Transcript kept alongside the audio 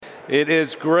It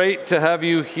is great to have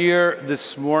you here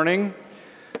this morning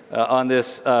on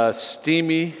this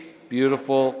steamy,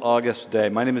 beautiful August day.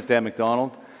 My name is Dan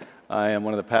McDonald. I am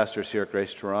one of the pastors here at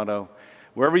Grace Toronto.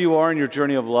 Wherever you are in your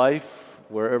journey of life,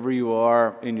 wherever you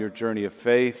are in your journey of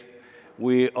faith,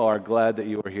 we are glad that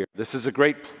you are here. This is a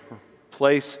great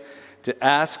place to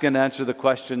ask and answer the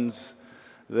questions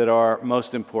that are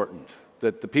most important,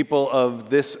 that the people of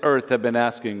this earth have been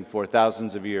asking for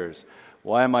thousands of years.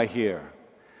 Why am I here?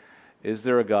 Is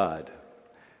there a God?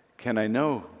 Can I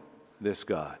know this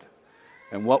God?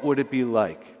 And what would it be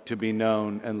like to be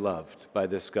known and loved by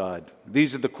this God?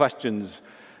 These are the questions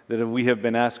that we have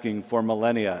been asking for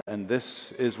millennia, and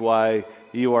this is why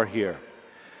you are here.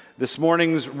 This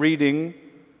morning's reading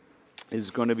is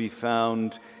going to be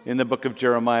found in the book of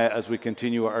Jeremiah as we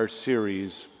continue our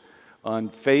series on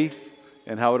faith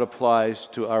and how it applies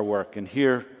to our work. And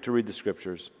here to read the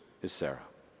scriptures is Sarah.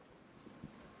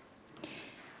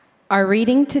 Our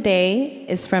reading today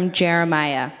is from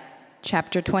Jeremiah,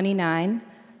 chapter 29,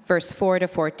 verse 4 to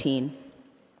 14.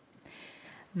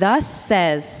 Thus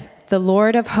says the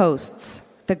Lord of hosts,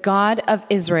 the God of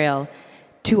Israel,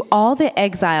 to all the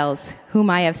exiles whom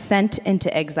I have sent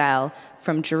into exile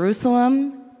from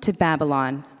Jerusalem to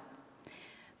Babylon.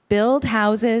 Build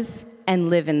houses and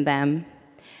live in them.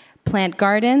 Plant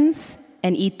gardens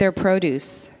and eat their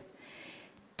produce.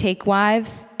 Take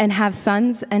wives and have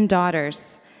sons and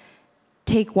daughters.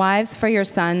 Take wives for your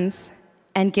sons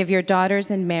and give your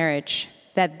daughters in marriage,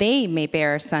 that they may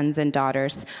bear sons and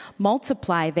daughters.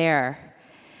 Multiply there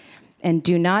and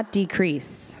do not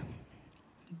decrease.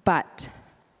 But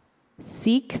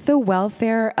seek the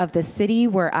welfare of the city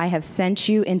where I have sent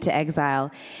you into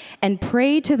exile, and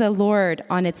pray to the Lord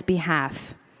on its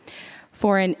behalf.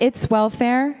 For in its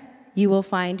welfare you will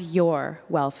find your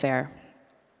welfare.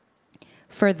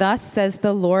 For thus says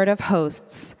the Lord of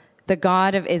hosts, the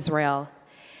God of Israel,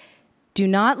 do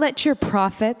not let your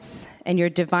prophets and your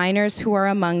diviners who are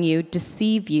among you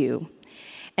deceive you,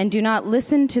 and do not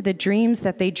listen to the dreams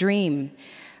that they dream,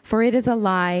 for it is a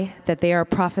lie that they are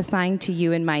prophesying to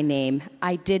you in my name.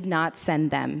 I did not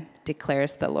send them,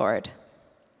 declares the Lord.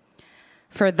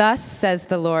 For thus says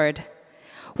the Lord,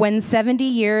 when 70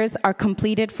 years are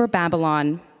completed for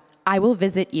Babylon, I will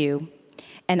visit you,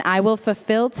 and I will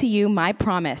fulfill to you my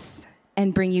promise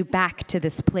and bring you back to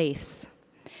this place.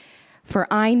 For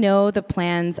I know the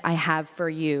plans I have for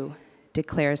you,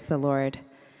 declares the Lord,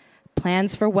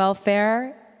 plans for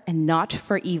welfare and not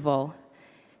for evil,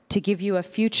 to give you a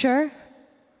future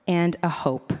and a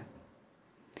hope.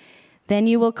 Then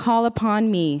you will call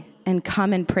upon me and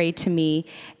come and pray to me,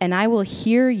 and I will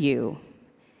hear you.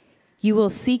 You will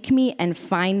seek me and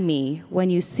find me when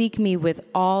you seek me with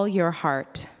all your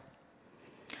heart.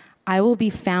 I will be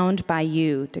found by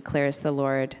you, declares the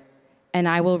Lord, and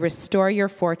I will restore your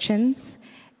fortunes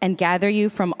and gather you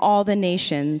from all the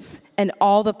nations and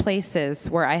all the places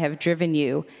where I have driven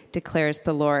you, declares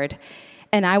the Lord,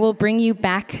 and I will bring you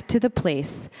back to the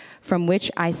place from which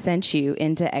I sent you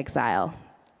into exile.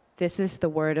 This is the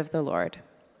word of the Lord.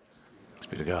 Thanks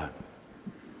be to God.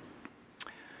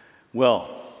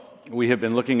 Well, we have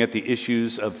been looking at the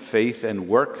issues of faith and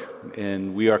work,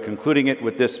 and we are concluding it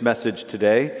with this message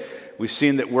today. We've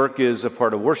seen that work is a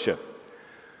part of worship.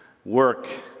 Work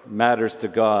matters to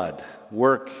God.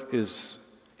 Work is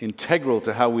integral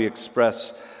to how we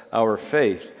express our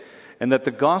faith, and that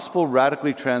the gospel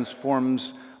radically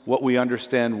transforms what we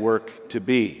understand work to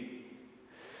be.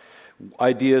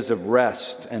 Ideas of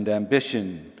rest and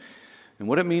ambition, and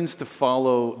what it means to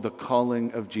follow the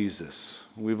calling of Jesus.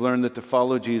 We've learned that to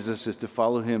follow Jesus is to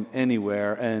follow him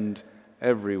anywhere and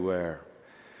everywhere,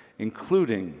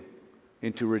 including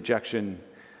into rejection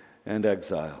and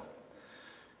exile.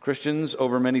 Christians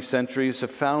over many centuries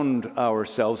have found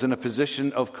ourselves in a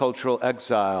position of cultural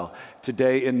exile.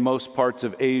 Today in most parts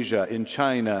of Asia, in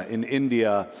China, in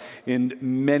India, in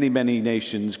many, many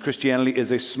nations, Christianity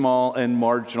is a small and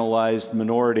marginalized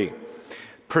minority,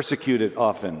 persecuted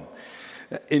often.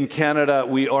 In Canada,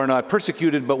 we are not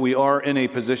persecuted, but we are in a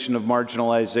position of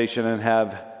marginalization and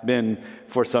have been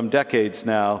for some decades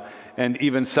now. And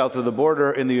even south of the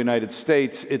border in the United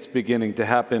States, it's beginning to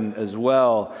happen as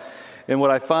well. And what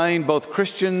I find both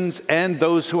Christians and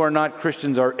those who are not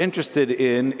Christians are interested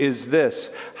in is this: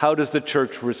 how does the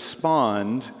church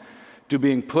respond to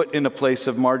being put in a place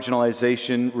of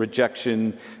marginalization,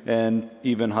 rejection, and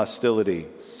even hostility?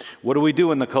 What do we do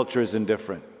when the culture is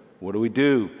indifferent? What do we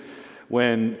do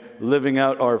when living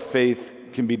out our faith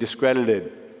can be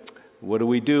discredited? What do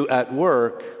we do at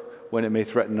work when it may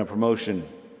threaten a promotion?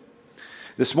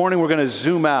 This morning we're going to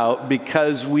zoom out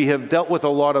because we have dealt with a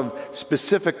lot of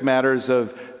specific matters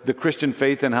of the Christian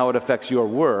faith and how it affects your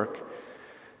work.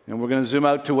 And we're going to zoom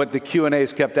out to what the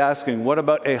Q&As kept asking. What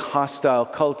about a hostile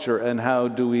culture, and how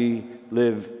do we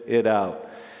live it out?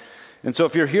 And so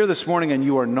if you're here this morning and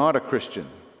you are not a Christian,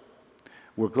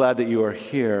 we're glad that you are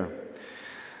here.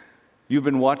 You've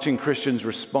been watching Christians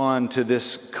respond to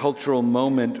this cultural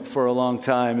moment for a long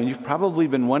time, and you've probably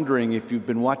been wondering, if you've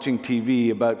been watching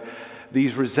TV, about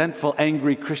these resentful,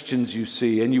 angry Christians you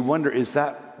see, and you wonder, is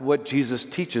that what Jesus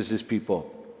teaches his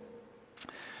people?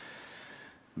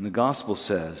 And the gospel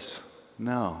says,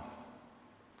 no.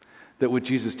 That what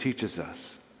Jesus teaches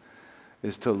us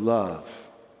is to love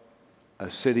a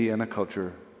city and a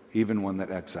culture, even one that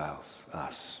exiles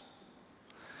us.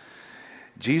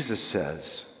 Jesus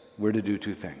says we're to do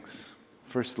two things.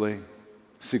 Firstly,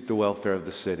 seek the welfare of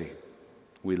the city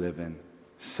we live in.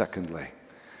 Secondly,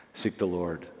 seek the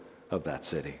Lord of that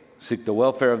city. Seek the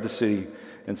welfare of the city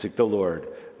and seek the Lord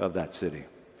of that city.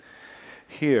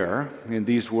 Here, in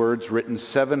these words written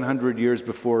 700 years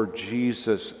before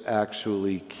Jesus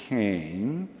actually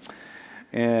came,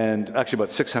 and actually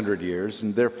about 600 years,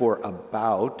 and therefore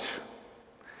about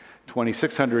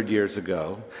 2,600 years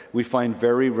ago, we find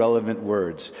very relevant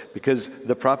words, because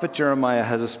the prophet Jeremiah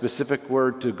has a specific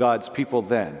word to God's people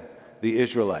then, the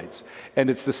Israelites, and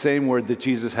it's the same word that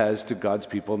Jesus has to God's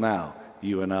people now,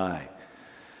 you and I,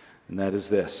 and that is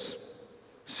this: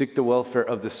 seek the welfare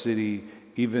of the city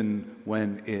even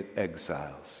when it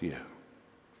exiles you.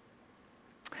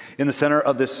 In the center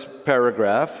of this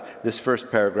paragraph, this first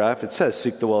paragraph, it says,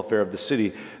 seek the welfare of the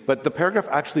city. But the paragraph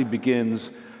actually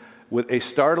begins with a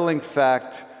startling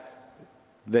fact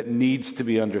that needs to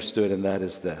be understood, and that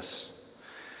is this.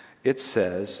 It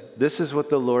says, this is what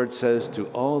the Lord says to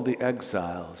all the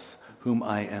exiles whom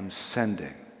I am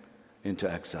sending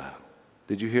into exile.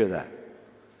 Did you hear that?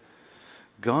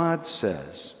 God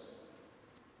says,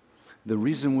 the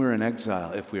reason we're in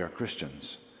exile, if we are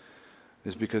Christians,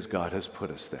 is because God has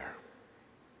put us there.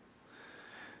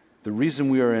 The reason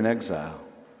we are in exile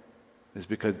is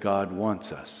because God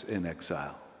wants us in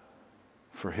exile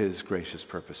for his gracious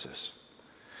purposes.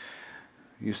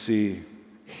 You see,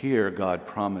 here God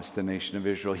promised the nation of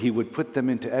Israel he would put them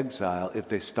into exile if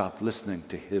they stopped listening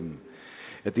to him.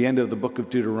 At the end of the book of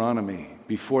Deuteronomy,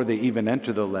 before they even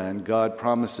enter the land, God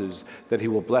promises that he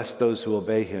will bless those who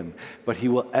obey him, but he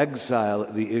will exile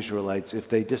the Israelites if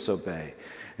they disobey.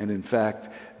 And in fact,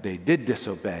 they did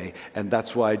disobey, and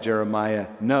that's why Jeremiah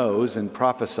knows and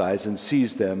prophesies and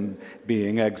sees them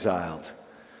being exiled.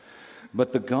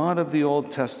 But the God of the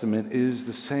Old Testament is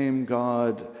the same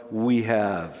God we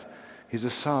have. He's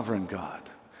a sovereign God.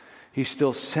 He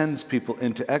still sends people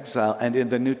into exile, and in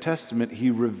the New Testament, he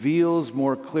reveals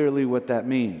more clearly what that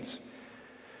means.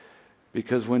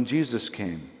 Because when Jesus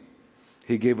came,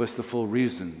 he gave us the full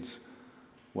reasons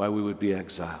why we would be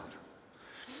exiled.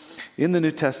 In the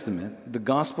New Testament, the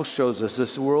gospel shows us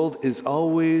this world is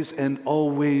always and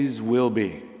always will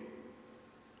be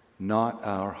not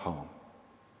our home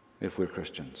if we're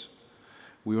Christians.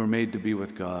 We were made to be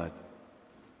with God.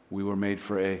 We were made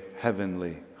for a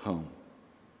heavenly home.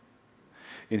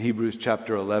 In Hebrews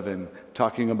chapter 11,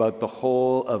 talking about the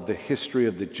whole of the history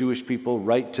of the Jewish people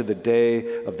right to the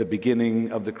day of the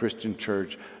beginning of the Christian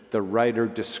church, the writer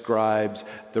describes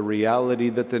the reality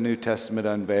that the New Testament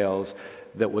unveils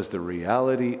that was the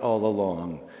reality all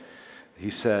along. He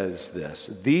says this: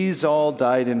 these all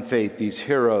died in faith, these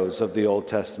heroes of the Old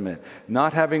Testament,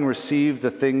 not having received the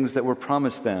things that were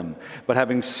promised them, but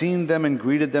having seen them and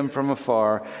greeted them from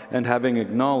afar, and having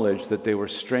acknowledged that they were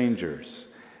strangers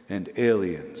and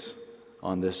aliens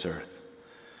on this earth.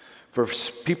 For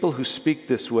people who speak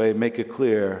this way make it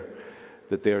clear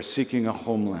that they are seeking a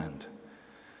homeland.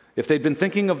 If they'd been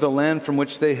thinking of the land from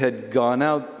which they had gone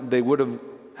out, they would have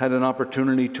had an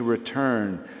opportunity to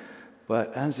return.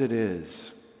 But as it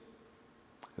is,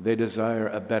 they desire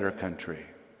a better country,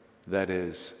 that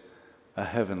is, a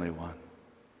heavenly one.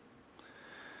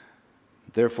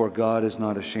 Therefore, God is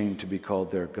not ashamed to be called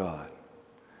their God,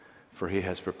 for he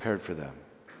has prepared for them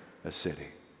a city.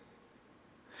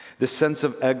 This sense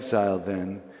of exile,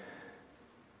 then,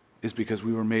 is because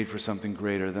we were made for something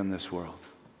greater than this world.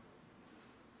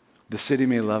 The city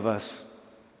may love us,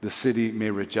 the city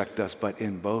may reject us, but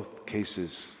in both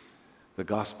cases, the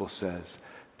gospel says,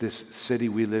 this city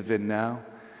we live in now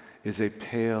is a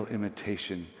pale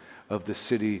imitation of the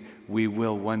city we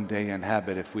will one day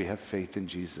inhabit if we have faith in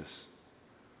Jesus.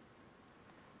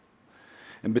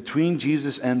 And between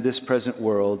Jesus and this present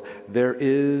world, there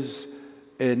is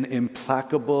an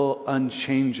implacable,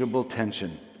 unchangeable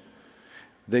tension.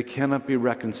 They cannot be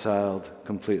reconciled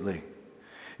completely.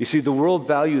 You see, the world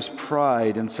values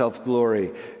pride and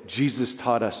self-glory. Jesus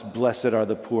taught us, blessed are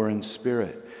the poor in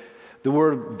spirit. The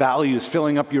world values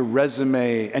filling up your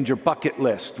resume and your bucket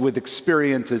list with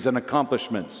experiences and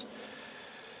accomplishments.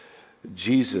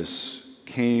 Jesus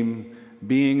came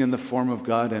being in the form of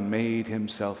God and made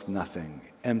himself nothing,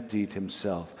 emptied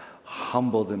himself,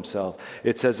 humbled himself.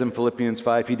 It says in Philippians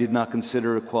 5, he did not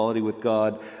consider equality with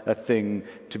God a thing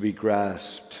to be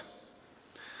grasped.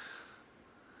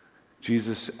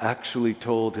 Jesus actually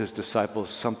told his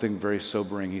disciples something very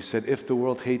sobering. He said, if the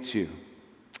world hates you,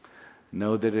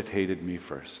 know that it hated me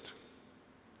first.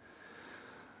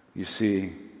 You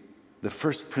see, the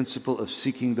first principle of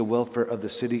seeking the welfare of the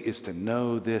city is to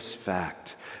know this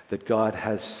fact, that God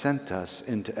has sent us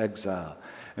into exile.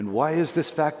 And why is this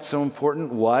fact so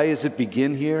important? Why does it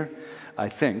begin here? I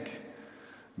think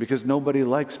because nobody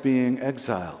likes being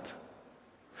exiled.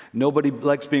 Nobody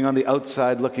likes being on the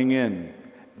outside looking in,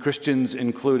 Christians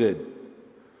included.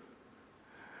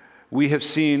 We have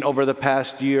seen over the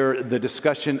past year the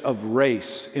discussion of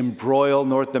race embroil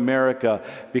North America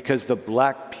because the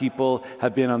black people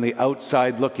have been on the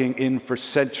outside looking in for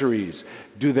centuries.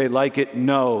 Do they like it?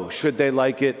 No. Should they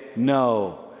like it?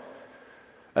 No.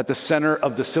 At the center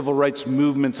of the civil rights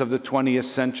movements of the 20th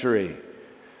century,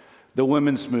 the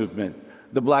women's movement,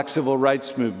 the black civil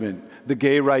rights movement, the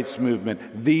gay rights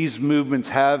movement, these movements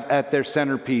have at their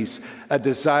centerpiece a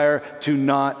desire to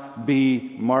not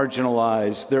be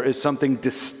marginalized. There is something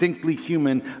distinctly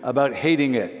human about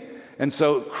hating it. And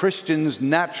so Christians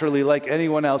naturally, like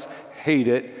anyone else, hate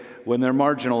it when they're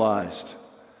marginalized.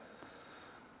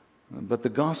 But the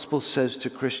gospel says to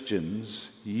Christians,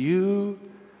 you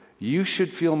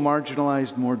should feel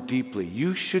marginalized more deeply.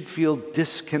 You should feel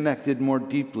disconnected more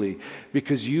deeply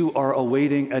because you are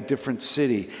awaiting a different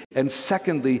city. And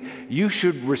secondly, you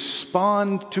should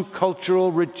respond to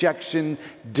cultural rejection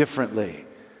differently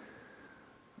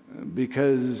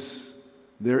because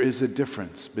there is a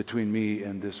difference between me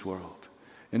and this world.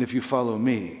 And if you follow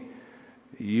me,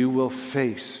 you will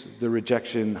face the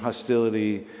rejection,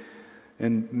 hostility,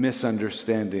 and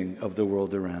misunderstanding of the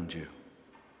world around you.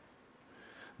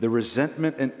 The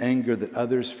resentment and anger that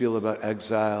others feel about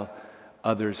exile,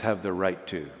 others have the right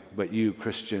to. But you,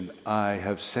 Christian, I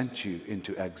have sent you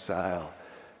into exile.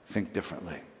 Think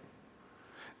differently.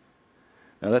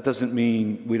 Now, that doesn't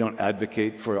mean we don't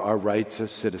advocate for our rights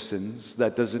as citizens.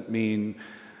 That doesn't mean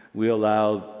we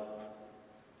allow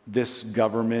this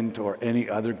government or any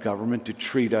other government to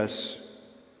treat us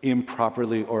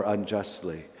improperly or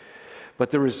unjustly. But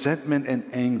the resentment and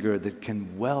anger that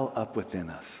can well up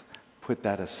within us, put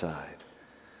that aside.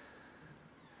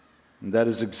 And that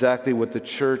is exactly what the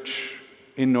church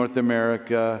in North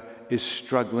America is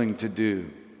struggling to do,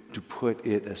 to put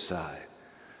it aside.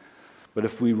 But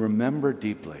if we remember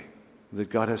deeply that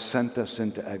God has sent us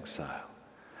into exile,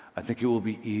 I think it will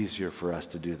be easier for us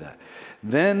to do that.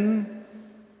 Then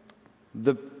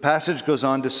the passage goes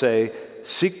on to say,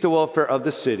 seek the welfare of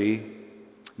the city,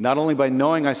 not only by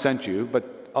knowing I sent you,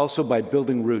 but also by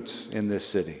building roots in this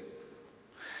city.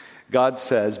 God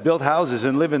says, build houses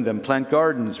and live in them, plant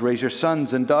gardens, raise your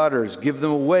sons and daughters, give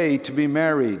them away to be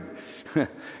married.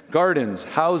 Gardens,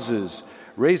 houses,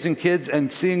 raising kids and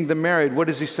seeing them married. What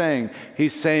is he saying?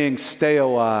 He's saying, stay a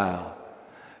while,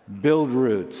 build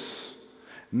roots,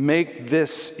 make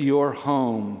this your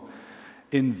home,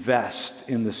 invest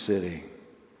in the city.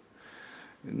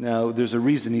 Now, there's a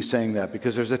reason he's saying that,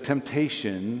 because there's a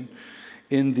temptation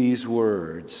in these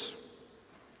words.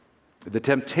 The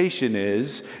temptation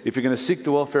is, if you're going to seek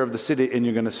the welfare of the city and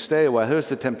you're going to stay a while, here's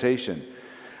the temptation.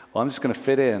 Well, I'm just going to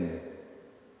fit in.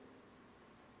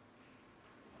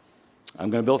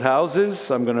 I'm going to build houses.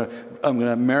 I'm going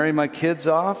to marry my kids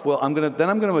off. Well, I'm going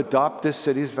to adopt this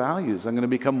city's values. I'm going to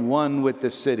become one with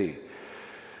this city.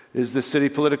 Is the city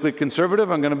politically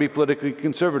conservative? I'm going to be politically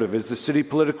conservative. Is the city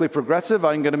politically progressive?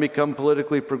 I'm going to become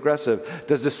politically progressive.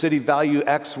 Does the city value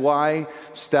X, Y,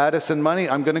 status, and money?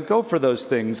 I'm going to go for those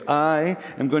things. I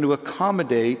am going to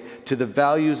accommodate to the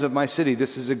values of my city.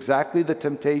 This is exactly the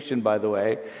temptation, by the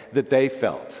way, that they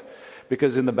felt.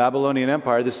 Because in the Babylonian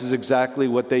Empire, this is exactly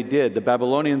what they did. The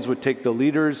Babylonians would take the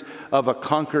leaders of a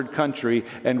conquered country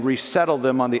and resettle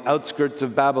them on the outskirts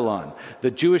of Babylon.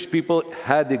 The Jewish people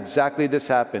had exactly this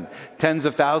happen. Tens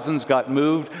of thousands got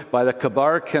moved by the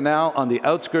Kabar Canal on the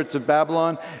outskirts of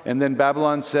Babylon, and then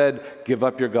Babylon said, give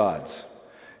up your gods,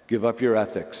 give up your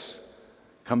ethics,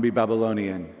 come be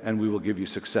Babylonian, and we will give you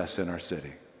success in our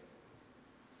city.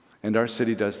 And our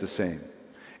city does the same.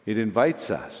 It invites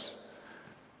us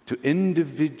to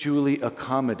individually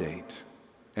accommodate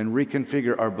and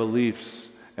reconfigure our beliefs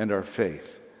and our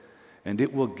faith. And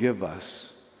it will give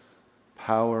us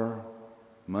power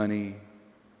money,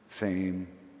 fame,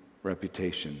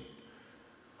 reputation.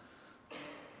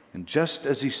 And just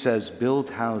as he says, build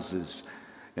houses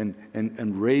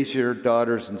and raise your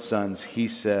daughters and sons, he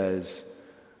says,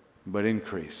 but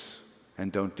increase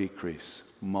and don't decrease.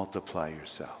 Multiply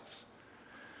yourselves.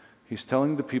 He's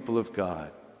telling the people of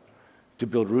God to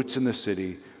build roots in the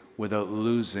city without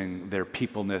losing their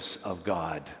peopleness of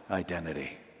God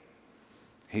identity.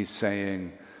 He's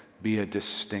saying, be a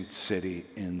distinct city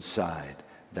inside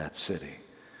that city.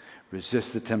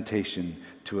 Resist the temptation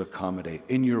to accommodate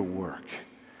in your work.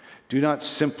 Do not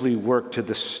simply work to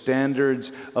the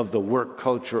standards of the work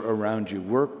culture around you.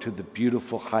 Work to the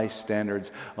beautiful high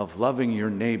standards of loving your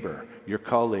neighbor, your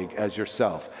colleague, as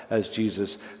yourself, as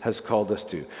Jesus has called us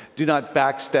to. Do not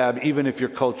backstab, even if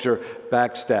your culture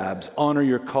backstabs. Honor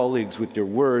your colleagues with your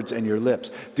words and your lips.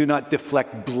 Do not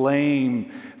deflect blame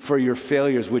for your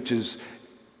failures, which is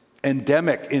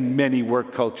endemic in many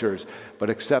work cultures, but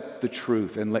accept the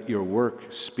truth and let your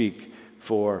work speak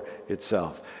for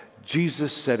itself.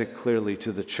 Jesus said it clearly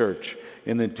to the church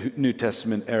in the New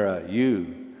Testament era.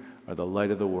 You are the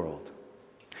light of the world.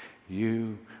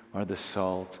 You are the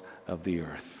salt of the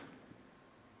earth.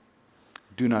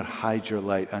 Do not hide your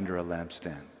light under a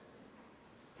lampstand.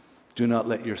 Do not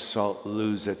let your salt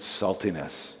lose its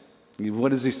saltiness.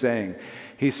 What is he saying?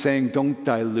 He's saying, don't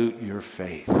dilute your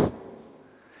faith.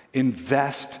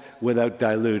 Invest without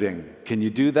diluting. Can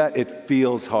you do that? It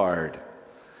feels hard.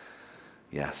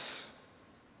 Yes.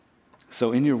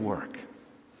 So in your work,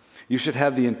 you should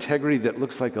have the integrity that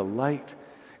looks like a light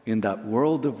in that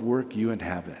world of work you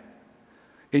inhabit.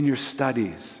 In your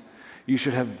studies, you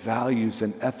should have values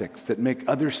and ethics that make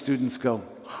other students go,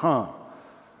 huh?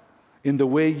 In the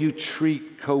way you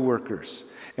treat coworkers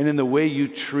and in the way you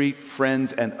treat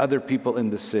friends and other people in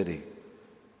the city.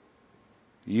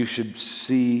 You should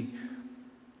see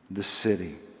the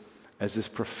city as this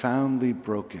profoundly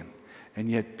broken and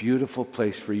yet beautiful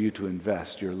place for you to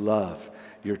invest your love,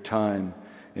 your time,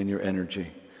 and your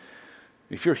energy.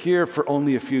 If you're here for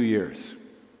only a few years,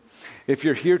 if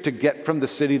you're here to get from the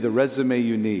city the resume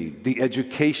you need, the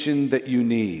education that you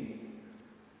need,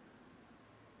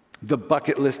 the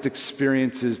bucket list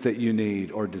experiences that you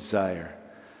need or desire,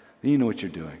 then you know what you're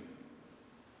doing.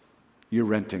 You're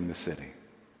renting the city.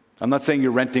 I'm not saying you're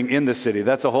renting in the city.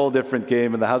 That's a whole different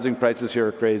game, and the housing prices here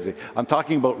are crazy. I'm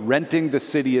talking about renting the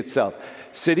city itself.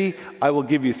 City, I will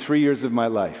give you 3 years of my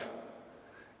life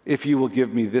if you will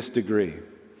give me this degree,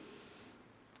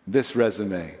 this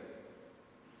resume,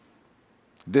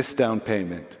 this down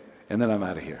payment, and then I'm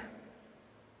out of here.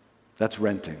 That's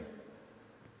renting.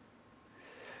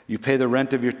 You pay the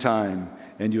rent of your time,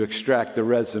 and you extract the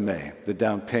resume, the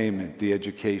down payment, the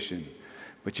education,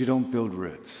 but you don't build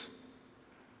roots.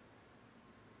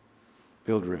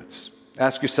 Build roots.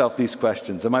 Ask yourself these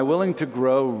questions. Am I willing to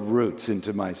grow roots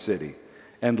into my city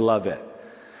and love it?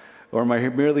 Or am I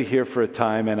merely here for a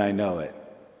time and I know it?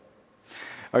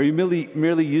 Are you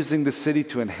merely using the city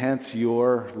to enhance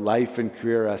your life and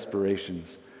career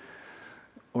aspirations?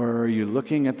 Or are you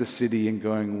looking at the city and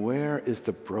going, where is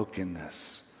the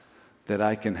brokenness that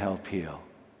I can help heal?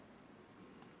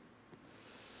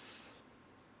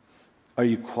 Are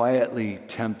you quietly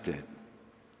tempted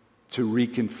to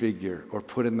reconfigure or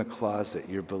put in the closet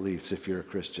your beliefs if you're a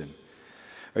Christian?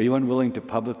 Are you unwilling to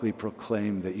publicly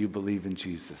proclaim that you believe in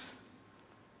Jesus?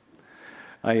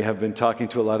 I have been talking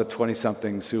to a lot of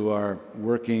 20-somethings who are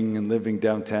working and living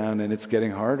downtown, and it's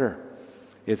getting harder.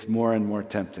 It's more and more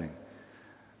tempting.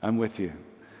 I'm with you.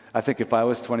 I think if I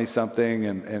was 20-something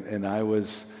and I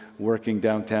was working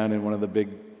downtown in one of the big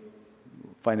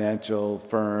financial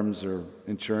firms or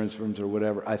insurance firms or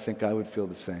whatever, I think I would feel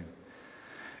the same.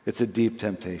 It's a deep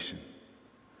temptation.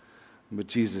 But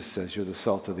Jesus says, you're the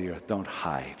salt of the earth. Don't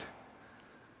hide.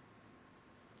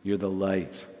 You're the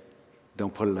light.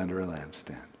 Don't put it under a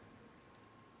lampstand.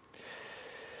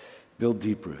 Build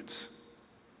deep roots.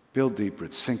 Build deep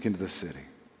roots. Sink into the city.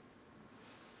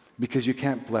 Because you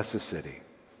can't bless a city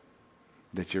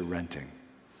that you're renting.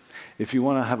 If you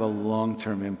want to have a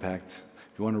long-term impact,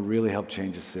 if you want to really help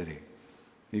change a city,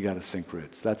 you got to sink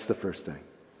roots. That's the first thing.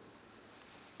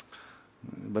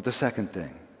 But the second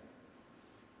thing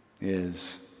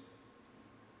is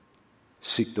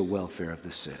seek the welfare of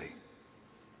the city.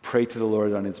 Pray to the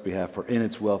Lord on its behalf, for in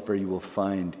its welfare you will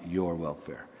find your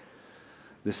welfare.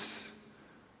 This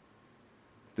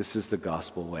is the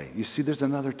gospel way. You see, there's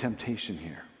another temptation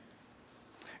here.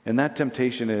 And that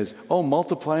temptation is,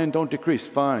 multiply and don't decrease.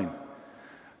 Fine.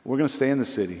 We're going to stay in the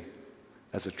city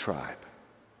as a tribe.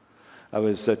 I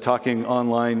was talking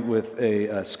online with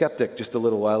a skeptic just a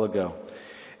little while ago,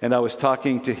 and I was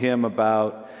talking to him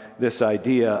about this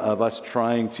idea of us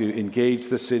trying to engage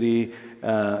the city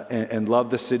and love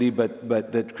the city,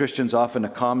 but that Christians often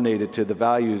accommodated to the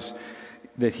values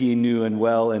that he knew and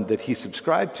well and that he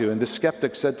subscribed to. And the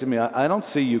skeptic said to me, I don't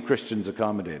see you Christians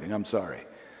accommodating. I'm sorry.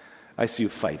 I see you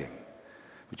fighting.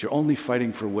 But you're only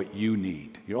fighting for what you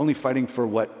need. You're only fighting for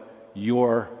what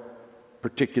your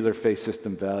particular faith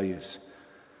system values.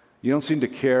 You don't seem to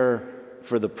care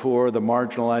for the poor, the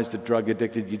marginalized, the drug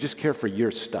addicted. You just care for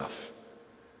your stuff.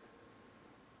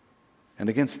 And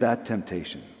against that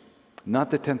temptation, not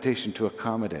the temptation to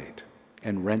accommodate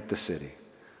and rent the city,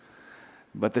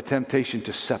 but the temptation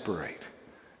to separate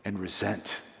and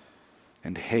resent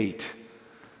and hate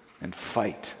and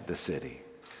fight the city.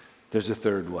 There's a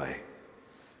third way.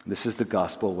 This is the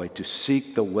gospel way, to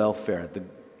seek the welfare.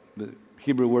 The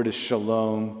Hebrew word is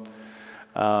shalom.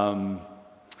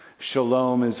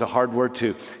 Shalom is a hard word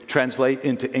to translate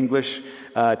into English.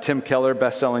 Tim Keller,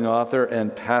 best-selling author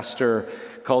and pastor,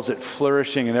 calls it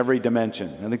flourishing in every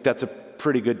dimension. I think that's a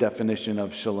pretty good definition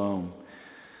of shalom.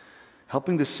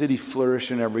 Helping the city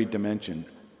flourish in every dimension,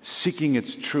 seeking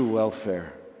its true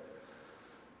welfare,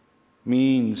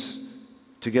 means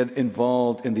to get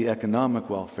involved in the economic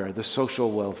welfare, the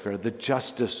social welfare, the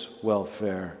justice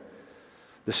welfare,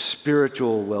 the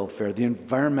spiritual welfare, the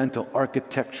environmental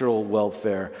architectural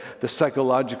welfare, the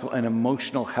psychological and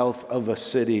emotional health of a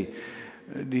city.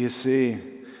 Do you see?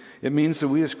 It means that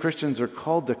we as Christians are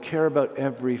called to care about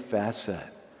every facet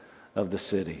of the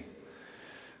city.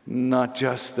 Not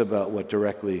just about what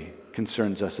directly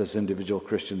concerns us as individual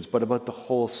Christians, but about the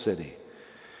whole city.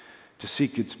 To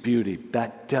seek its beauty.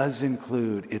 That does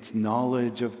include its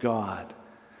knowledge of God,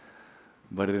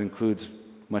 but it includes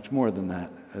much more than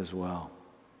that as well.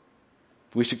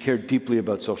 We should care deeply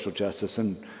about social justice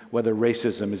and whether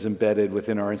racism is embedded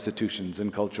within our institutions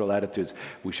and cultural attitudes.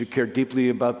 We should care deeply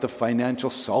about the financial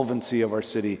solvency of our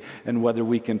city and whether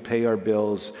we can pay our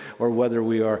bills or whether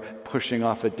we are pushing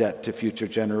off a debt to future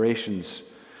generations.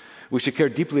 We should care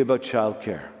deeply about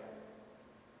childcare,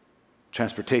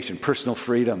 transportation, personal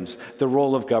freedoms, the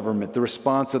role of government, the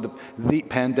response of the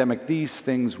pandemic. These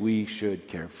things we should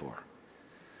care for.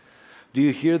 Do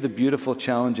you hear the beautiful,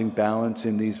 challenging balance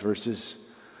in these verses?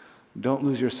 Don't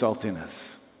lose your saltiness.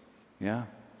 Yeah?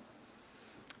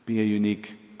 Be a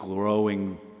unique,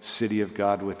 growing city of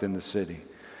God within the city.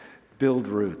 Build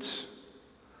roots.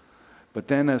 But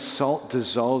then as salt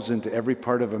dissolves into every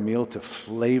part of a meal to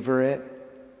flavor it,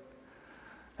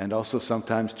 and also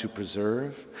sometimes to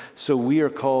preserve, so we are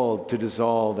called to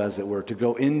dissolve, as it were, to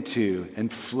go into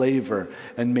and flavor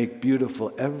and make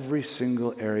beautiful every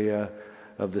single area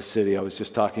of the city. I was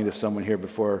just talking to someone here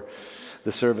before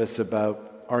the service about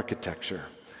architecture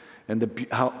and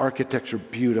how architecture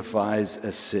beautifies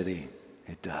a city.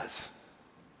 It does.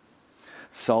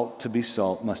 Salt to be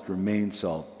salt must remain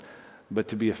salt, but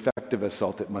to be effective as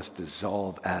salt, it must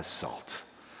dissolve as salt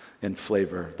and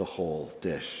flavor the whole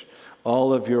dish.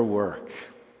 All of your work,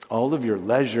 all of your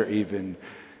leisure even,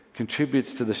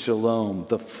 contributes to the shalom,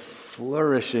 the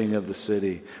flourishing of the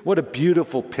city. What a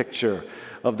beautiful picture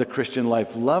of the Christian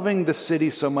life, loving the city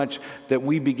so much that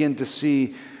we begin to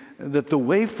see that the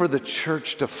way for the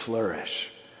church to flourish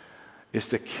is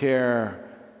to care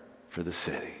for the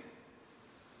city,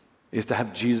 is to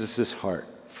have Jesus' heart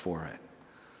for it.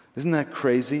 Isn't that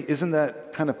crazy? Isn't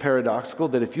that kind of paradoxical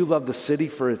that if you love the city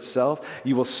for itself,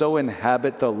 you will so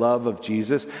inhabit the love of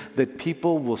Jesus that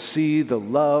people will see the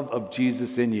love of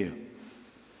Jesus in you?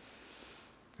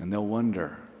 And they'll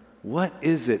wonder, what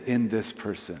is it in this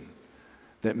person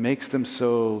that makes them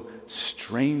so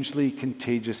strangely,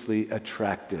 contagiously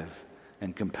attractive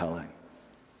and compelling?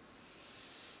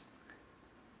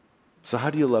 So how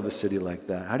do you love a city like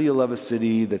that? How do you love a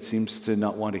city that seems to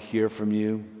not want to hear from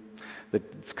you,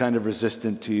 that's kind of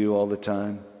resistant to you all the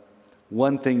time?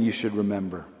 One thing you should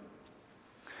remember: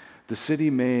 the city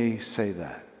may say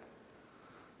that,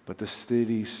 but the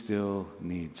city still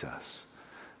needs us,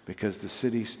 because the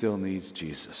city still needs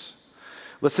Jesus.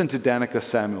 Listen to Danica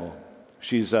Samuel.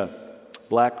 She's a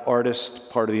black artist,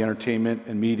 part of the entertainment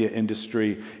and media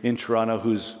industry in Toronto,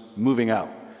 who's moving out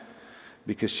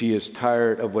because she is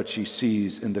tired of what she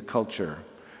sees in the culture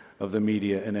of the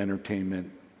media and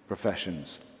entertainment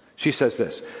professions. She says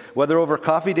this: whether over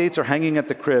coffee dates or hanging at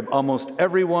the crib, almost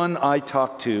everyone I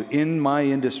talk to in my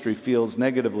industry feels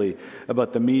negatively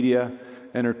about the media,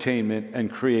 entertainment,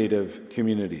 and creative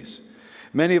communities.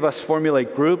 Many of us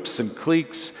formulate groups and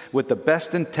cliques with the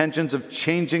best intentions of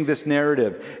changing this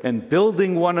narrative and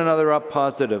building one another up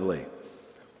positively.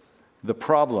 The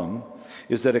problem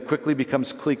is that it quickly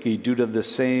becomes cliquey due to the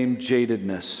same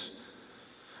jadedness.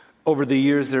 Over the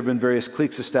years, there have been various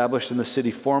cliques established in the city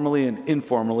formally and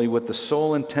informally with the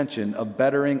sole intention of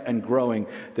bettering and growing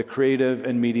the creative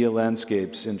and media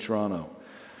landscapes in Toronto.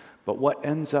 But what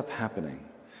ends up happening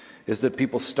is that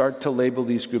people start to label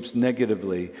these groups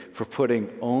negatively for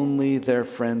putting only their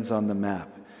friends on the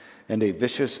map, and a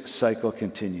vicious cycle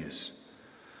continues.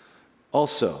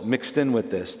 Also, mixed in with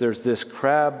this, there's this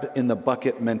crab in the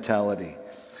bucket mentality.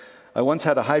 I once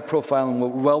had a high-profile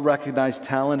and well-recognized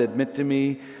talent admit to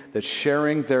me that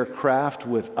sharing their craft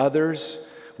with others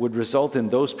would result in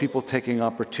those people taking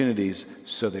opportunities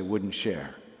so they wouldn't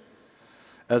share.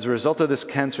 As a result of this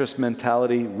cancerous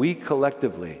mentality, we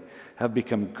collectively have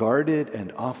become guarded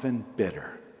and often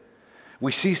bitter.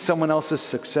 We see someone else's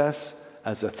success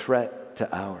as a threat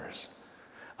to ours.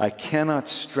 I cannot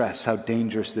stress how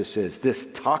dangerous this is. This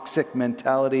toxic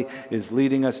mentality is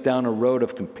leading us down a road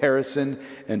of comparison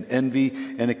and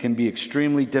envy, and it can be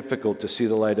extremely difficult to see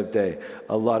the light of day.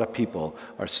 A lot of people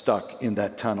are stuck in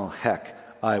that tunnel. Heck,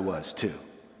 I was too.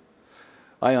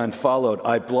 I unfollowed,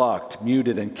 I blocked,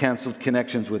 muted, and canceled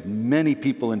connections with many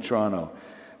people in Toronto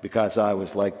because I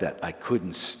was like that. I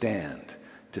couldn't stand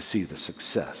to see the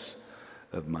success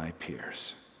of my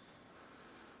peers.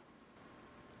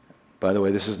 By the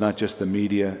way, this is not just the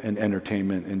media and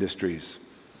entertainment industries.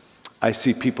 I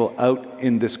see people out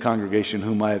in this congregation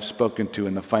whom I have spoken to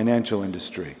in the financial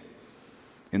industry,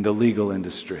 in the legal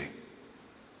industry,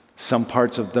 some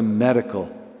parts of the medical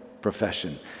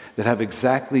profession that have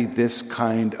exactly this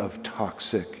kind of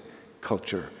toxic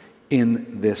culture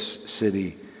in this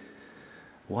city.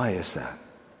 Why is that?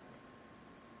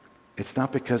 It's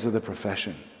not because of the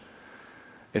profession.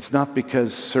 It's not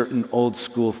because certain old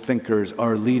school thinkers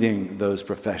are leading those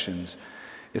professions.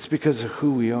 It's because of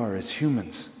who we are as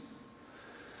humans.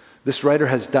 This writer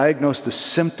has diagnosed the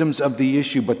symptoms of the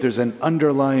issue, but there's an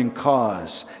underlying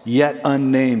cause, yet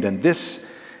unnamed. And this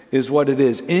is what it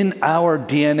is. In our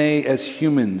DNA as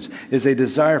humans is a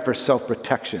desire for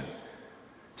self-protection,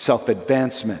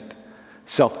 self-advancement,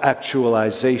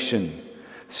 self-actualization,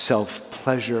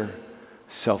 self-pleasure,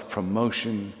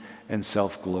 self-promotion, and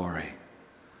self-glory.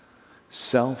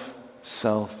 Self,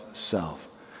 self, self.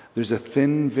 There's a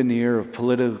thin veneer of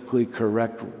politically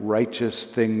correct, righteous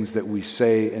things that we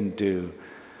say and do,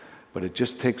 but it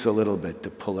just takes a little bit to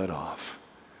pull it off.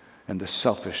 And the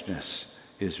selfishness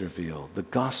is revealed. The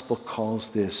gospel calls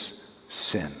this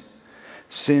sin.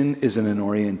 Sin is an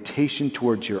orientation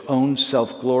towards your own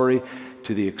self-glory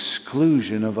to the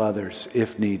exclusion of others,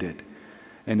 if needed,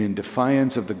 and in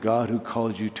defiance of the God who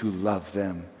called you to love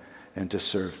them and to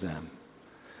serve them.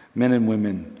 Men and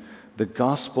women, the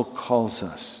gospel calls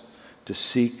us to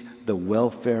seek the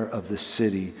welfare of the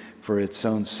city for its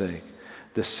own sake.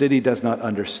 The city does not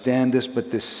understand this,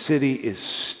 but this city is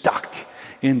stuck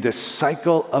in this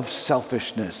cycle of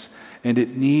selfishness, and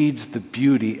it needs the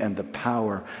beauty and the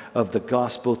power of the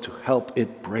gospel to help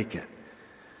it break it.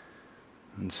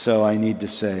 And so I need to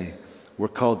say, we're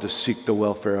called to seek the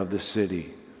welfare of the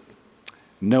city.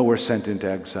 No, we're sent into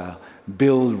exile.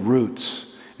 Build roots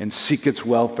and seek its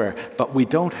welfare. But we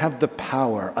don't have the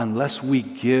power unless we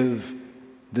give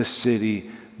the city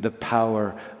the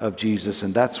power of Jesus.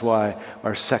 And that's why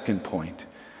our second point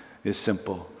is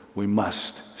simple. We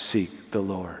must seek the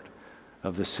Lord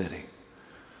of the city.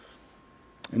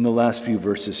 In the last few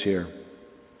verses here,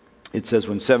 it says,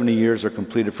 when 70 years are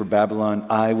completed for Babylon,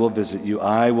 I will visit you.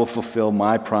 I will fulfill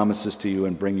my promises to you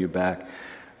and bring you back.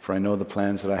 For I know the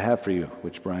plans that I have for you,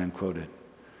 which Brian quoted.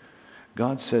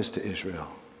 God says to Israel,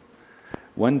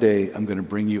 one day I'm going to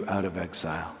bring you out of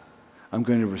exile. I'm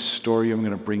going to restore you. I'm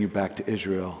going to bring you back to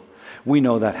Israel. We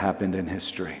know that happened in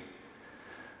history.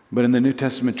 But in the New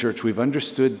Testament church, we've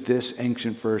understood this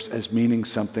ancient verse as meaning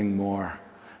something more,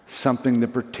 something that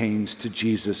pertains to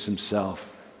Jesus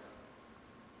himself.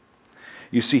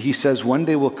 You see, he says one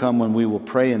day will come when we will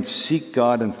pray and seek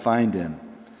God and find him.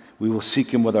 We will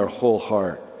seek him with our whole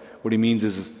heart. What he means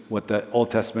is what the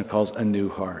Old Testament calls a new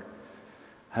heart.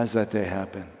 Has that day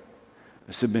happened?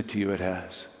 I submit to you it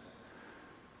has.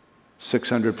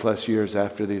 600 plus years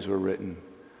after these were written,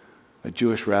 a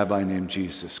Jewish rabbi named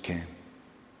Jesus came.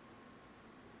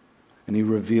 And he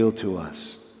revealed to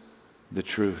us the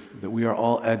truth that we are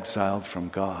all exiled from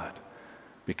God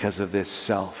because of this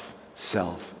self.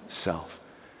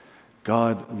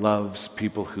 God loves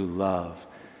people who love.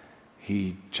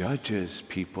 He judges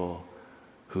people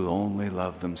who only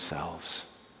love themselves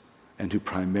and who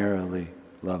primarily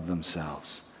love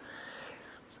themselves.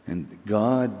 And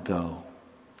God, though,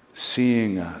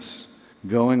 seeing us,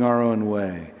 going our own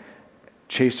way,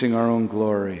 chasing our own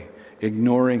glory,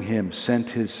 ignoring him,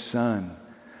 sent his Son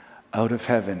out of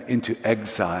heaven into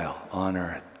exile on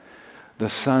earth. The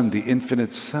Son, the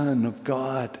infinite Son of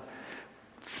God,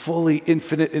 fully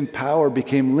infinite in power,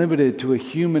 became limited to a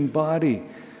human body,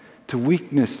 to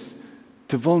weakness,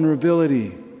 to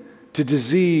vulnerability, to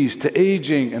disease, to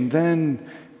aging, and then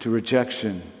to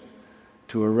rejection,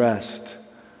 to arrest,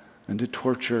 and to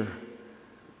torture.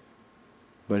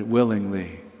 But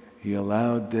willingly, he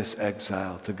allowed this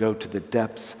exile to go to the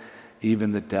depths,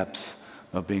 even the depths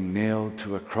of being nailed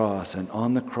to a cross. And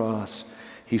on the cross,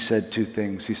 he said two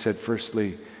things. He said,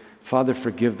 firstly, Father,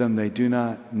 forgive them. They do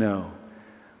not know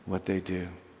what they do.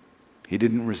 He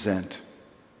didn't resent.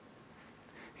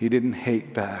 He didn't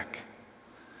hate back.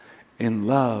 In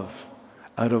love,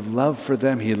 out of love for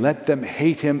them, he let them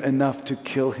hate him enough to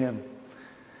kill him.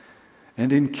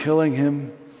 And in killing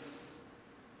him,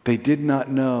 they did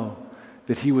not know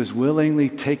that he was willingly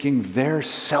taking their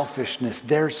selfishness,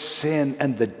 their sin,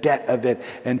 and the debt of it,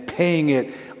 and paying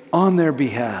it on their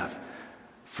behalf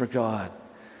for God.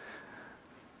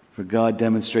 For God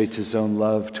demonstrates his own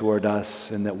love toward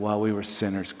us, and that while we were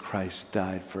sinners, Christ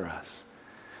died for us.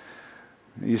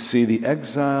 You see, the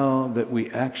exile that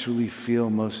we actually feel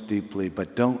most deeply,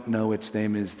 but don't know its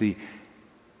name, is the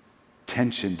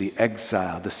tension, the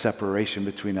exile, the separation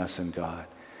between us and God.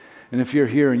 And if you're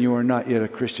here and you are not yet a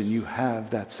Christian, you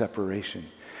have that separation.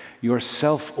 Your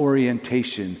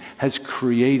self-orientation has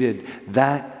created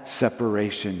that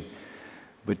separation.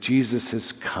 But Jesus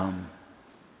has come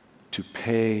to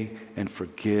pay and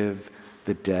forgive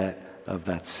the debt of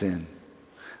that sin.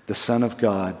 The Son of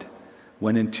God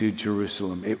went into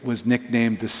Jerusalem. It was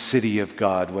nicknamed the City of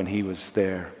God when he was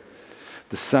there.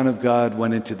 The Son of God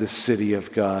went into the City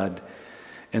of God,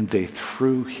 and they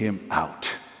threw him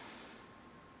out.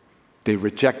 They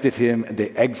rejected him, and they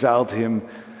exiled him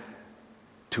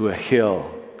to a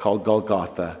hill called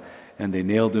Golgotha, and they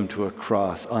nailed him to a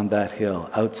cross on that hill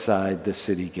outside the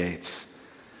city gates.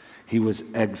 He was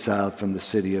exiled from the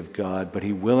city of God, but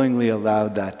he willingly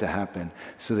allowed that to happen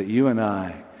so that you and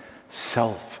I,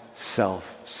 self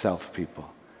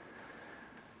people,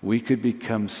 we could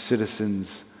become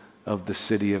citizens of the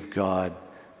city of God,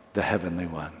 the heavenly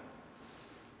one.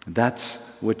 That's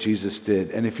what Jesus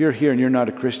did. And if you're here and you're not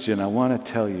a Christian, I want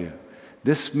to tell you,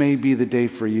 this may be the day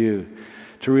for you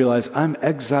to realize I'm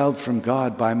exiled from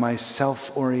God by my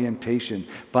self-orientation,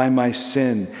 by my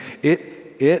sin.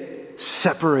 It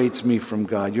separates me from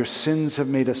God. Your sins have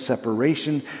made a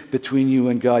separation between you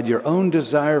and God. Your own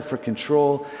desire for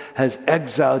control has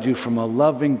exiled you from a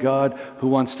loving God who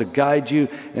wants to guide you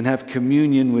and have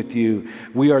communion with you.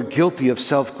 We are guilty of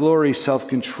self-glory,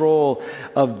 self-control,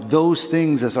 of those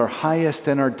things as our highest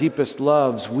and our deepest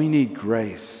loves. We need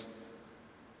grace.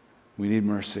 We need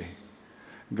mercy.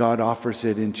 God offers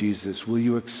it in Jesus. Will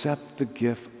you accept the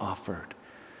gift offered?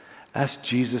 Ask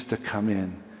Jesus to come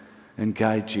in and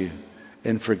guide you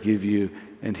and forgive you,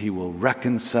 and he will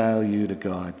reconcile you to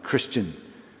God. Christian,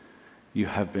 you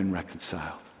have been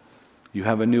reconciled. You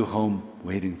have a new home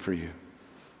waiting for you.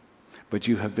 But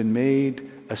you have been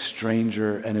made a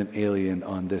stranger and an alien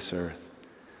on this earth.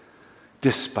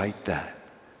 Despite that,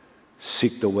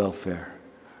 seek the welfare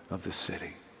of the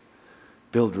city.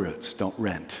 Build roots, don't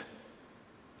rent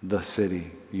the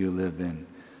city you live in.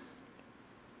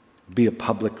 Be a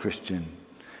public Christian.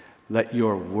 Let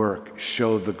your work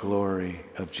show the glory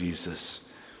of Jesus.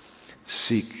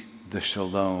 Seek the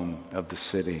shalom of the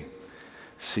city.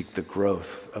 Seek the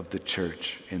growth of the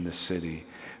church in the city.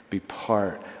 Be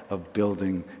part of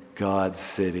building God's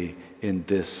city in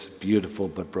this beautiful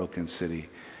but broken city.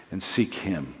 And seek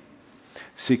him.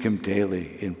 Seek him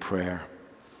daily in prayer.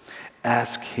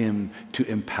 Ask him to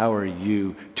empower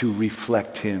you to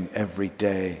reflect him every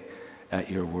day at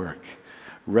your work.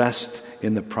 Rest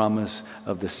in the promise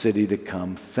of the city to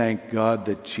come. Thank God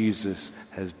that Jesus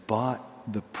has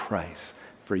bought the price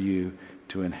for you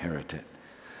to inherit it.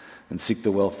 And seek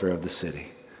the welfare of the city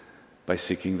by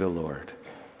seeking the Lord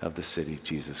of the city,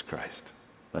 Jesus Christ.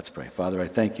 Let's pray. Father, I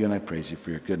thank you and I praise you for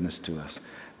your goodness to us.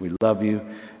 We love you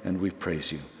and we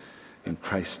praise you. In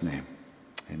Christ's name,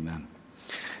 amen.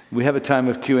 We have a time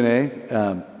of Q&A.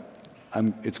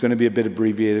 It's going to be a bit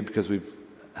abbreviated because we've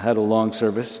had a long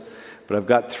service. But I've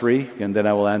got 3, and then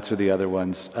I will answer the other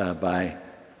ones by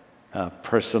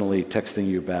personally texting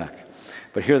you back.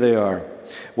 But here they are.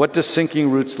 What does sinking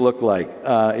roots look like?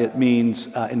 It means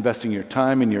investing your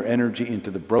time and your energy into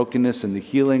the brokenness and the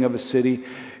healing of a city.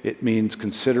 It means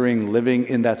considering living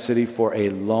in that city for a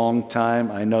long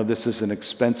time. I know this is an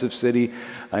expensive city.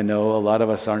 I know a lot of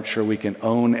us aren't sure we can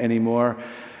own anymore.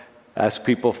 Ask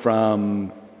people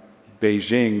from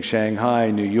Beijing, Shanghai,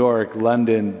 New York,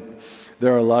 London.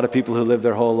 There are a lot of people who live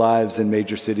their whole lives in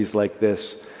major cities like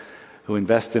this, who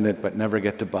invest in it but never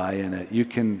get to buy in it. You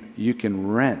can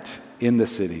rent in the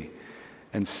city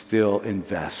and still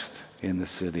invest in the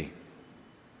city.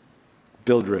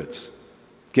 Build roots.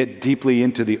 Get deeply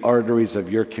into the arteries of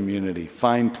your community.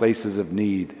 Find places of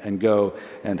need and go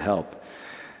and help.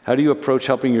 How do you approach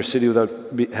helping your city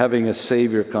without having a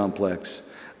savior complex?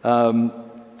 That's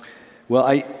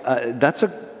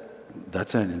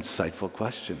an insightful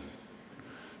question.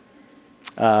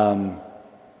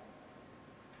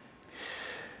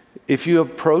 If you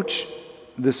approach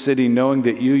the city knowing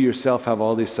that you yourself have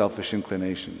all these selfish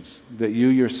inclinations, that you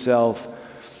yourself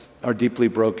are deeply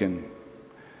broken,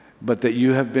 but that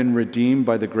you have been redeemed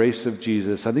by the grace of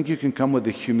Jesus, I think you can come with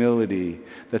the humility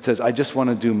that says, I just want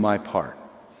to do my part.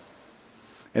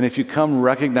 And if you come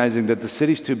recognizing that the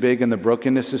city's too big and the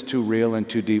brokenness is too real and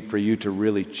too deep for you to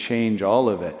really change all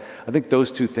of it, I think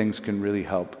those two things can really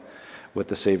help with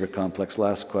the Savior complex.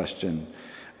 Last question.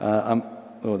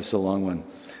 This is a long one.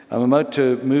 I'm about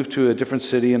to move to a different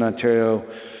city in Ontario,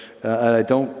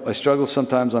 and I struggle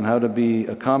sometimes on how to be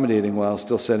accommodating while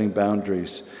still setting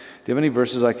boundaries. Do you have any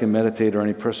verses I can meditate or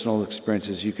any personal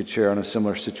experiences you could share on a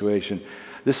similar situation?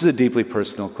 This is a deeply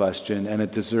personal question, and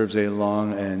it deserves a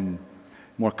long and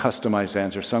more customized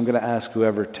answer. So I'm going to ask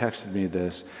whoever texted me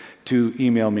this to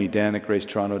email me,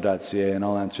 dan@gracetoronto.ca, and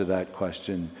I'll answer that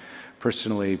question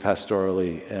personally,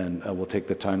 pastorally, and we'll take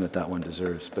the time that one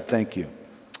deserves. But thank you.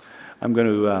 I'm going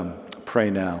to pray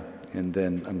now, and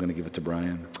then I'm going to give it to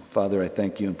Brian. Father, I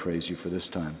thank you and praise you for this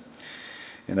time.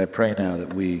 And I pray now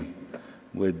that we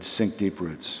would sink deep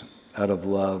roots out of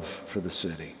love for the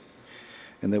city,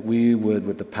 and that we would,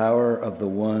 with the power of the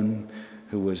one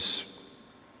who was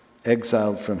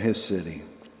exiled from his city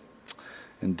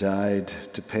and died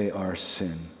to pay our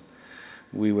sin,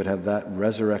 we would have that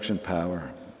resurrection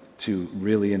power to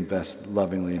really invest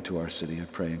lovingly into our city. I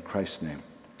pray in Christ's name.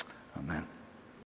 Amen.